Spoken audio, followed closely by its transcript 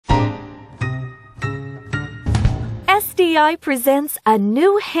SDI presents a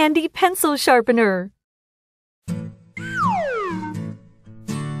new handy pencil sharpener.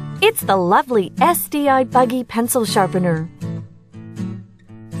 It's the lovely SDI BUGGY pencil sharpener.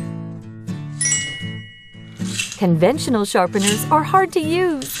 Conventional sharpeners are hard to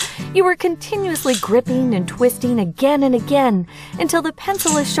use. You are continuously gripping and twisting again and again until the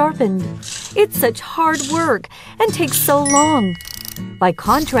pencil is sharpened. It's such hard work and takes so long. By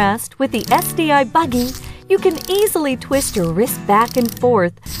contrast, with the SDI BUGGY, you can easily twist your wrist back and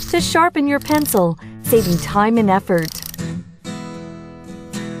forth to sharpen your pencil, saving time and effort.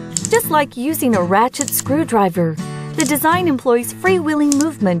 Just like using a ratchet screwdriver, the design employs freewheeling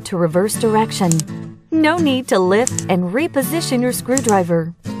movement to reverse direction. No need to lift and reposition your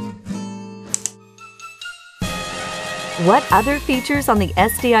screwdriver. What other features on the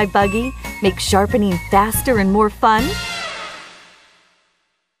SDI BUGGY make sharpening faster and more fun?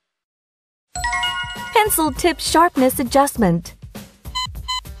 Pencil tip sharpness adjustment.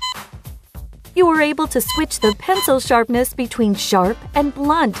 You are able to switch the pencil sharpness between sharp and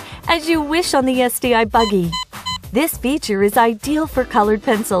blunt as you wish on the SDI BUGGY. This feature is ideal for colored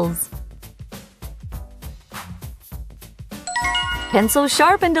pencils. Pencil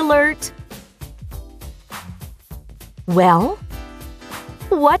sharpened alert! Well,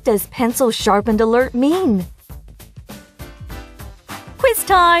 what does pencil sharpened alert mean? Quiz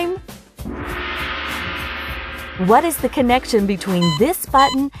time! What is the connection between this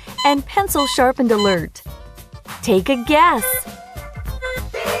button and pencil sharpened alert? Take a guess!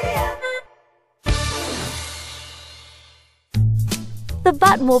 The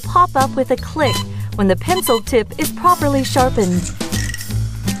button will pop up with a click when the pencil tip is properly sharpened.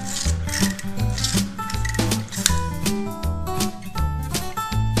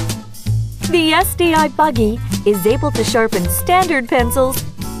 The SDI BUGGY is able to sharpen standard pencils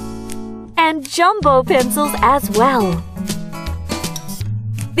and jumbo pencils as well.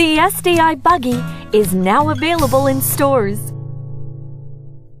 The SDI BUGGY is now available in stores.